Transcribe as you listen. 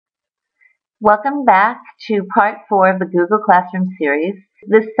Welcome back to part 4 of the Google Classroom series.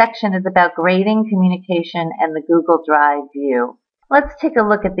 This section is about grading, communication, and the Google Drive view. Let's take a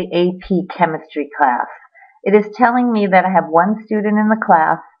look at the AP Chemistry class. It is telling me that I have one student in the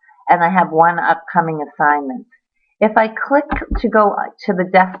class and I have one upcoming assignment. If I click to go to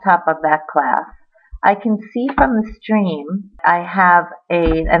the desktop of that class, I can see from the stream I have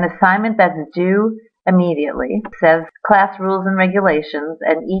an assignment that's due immediately. It says class rules and regulations,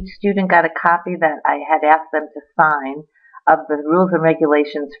 and each student got a copy that I had asked them to sign of the rules and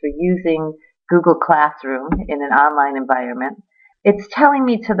regulations for using Google Classroom in an online environment. It's telling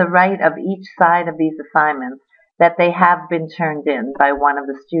me to the right of each side of these assignments that they have been turned in by one of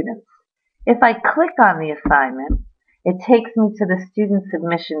the students. If I click on the assignment, it takes me to the student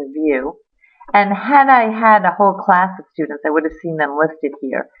submission view, and had I had a whole class of students, I would have seen them listed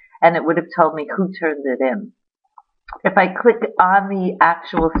here, and it would have told me who turned it in. If I click on the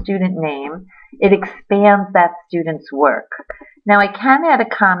actual student name, it expands that student's work. Now I can add a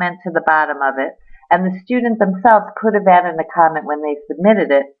comment to the bottom of it, and the student themselves could have added a comment when they submitted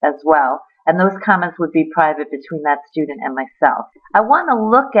it as well, and those comments would be private between that student and myself. I want to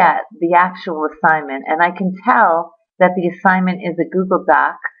look at the actual assignment, and I can tell that the assignment is a Google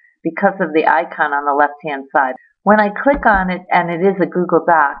Doc because of the icon on the left-hand side. When I click on it and it is a Google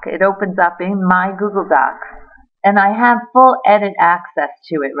Doc, it opens up in my Google Doc, and I have full edit access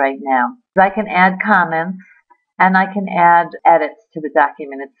to it right now. I can add comments and I can add edits to the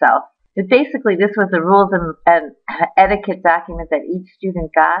document itself. But basically, this was a rules and etiquette document that each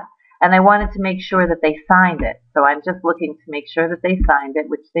student got, and I wanted to make sure that they signed it. So I'm just looking to make sure that they signed it,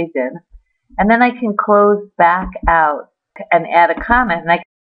 which they did. And then I can close back out and add a comment.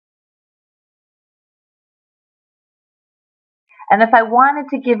 And if I wanted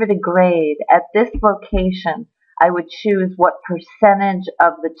to give it a grade at this location, I would choose what percentage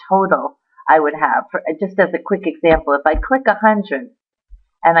of the total I would have. Just as a quick example, if I click 100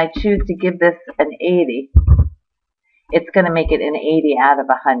 and I choose to give this an 80, it's going to make it an 80 out of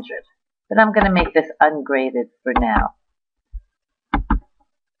 100. But I'm going to make this ungraded for now.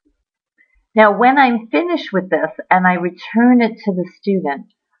 Now, when I'm finished with this and I return it to the student,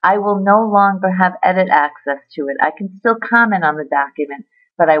 I will no longer have edit access to it. I can still comment on the document,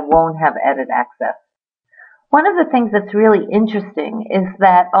 but I won't have edit access. One of the things that's really interesting is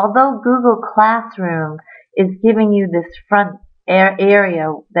that although Google Classroom is giving you this front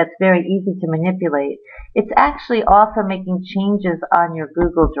area that's very easy to manipulate, it's actually also making changes on your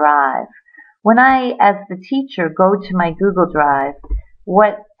Google Drive. When I, as the teacher, go to my Google Drive,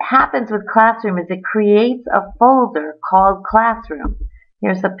 what happens with Classroom is it creates a folder called Classroom.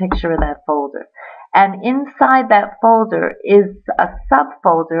 Here's a picture of that folder. And inside that folder is a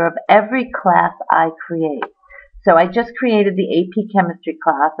subfolder of every class I create. So I just created the AP Chemistry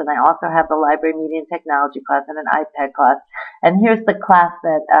class, and I also have the Library Media and Technology class and an iPad class. And here's the class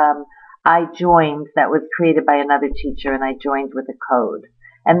that I joined that was created by another teacher, and I joined with a code.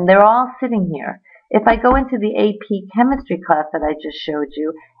 And they're all sitting here. If I go into the AP Chemistry class that I just showed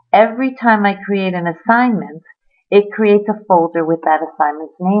you, every time I create an assignment, it creates a folder with that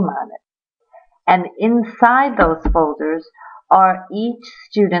assignment's name on it. And inside those folders are each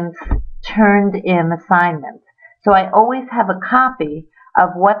student's turned in assignments. So I always have a copy of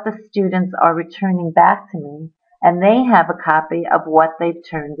what the students are returning back to me, and they have a copy of what they've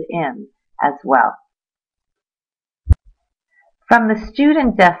turned in as well. From the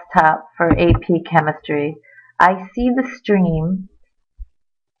student desktop for AP Chemistry, I see the stream,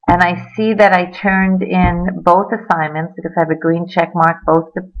 and I see that I turned in both assignments because I have a green check mark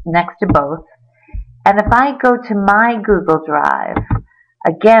next to both. And if I go to my Google Drive,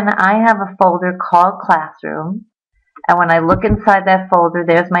 again, I have a folder called Classroom. And when I look inside that folder,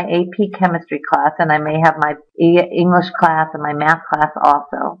 there's my AP Chemistry class, and I may have my English class and my math class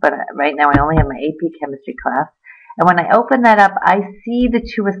also. But right now I only have my AP Chemistry class. And when I open that up, I see the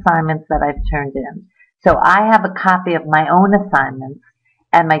two assignments that I've turned in. So I have a copy of my own assignments,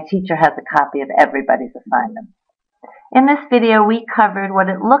 and my teacher has a copy of everybody's assignments. In this video, we covered what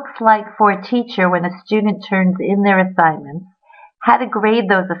it looks like for a teacher when a student turns in their assignments, how to grade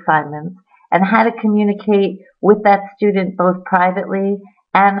those assignments, and how to communicate with that student both privately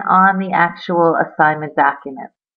and on the actual assignment document.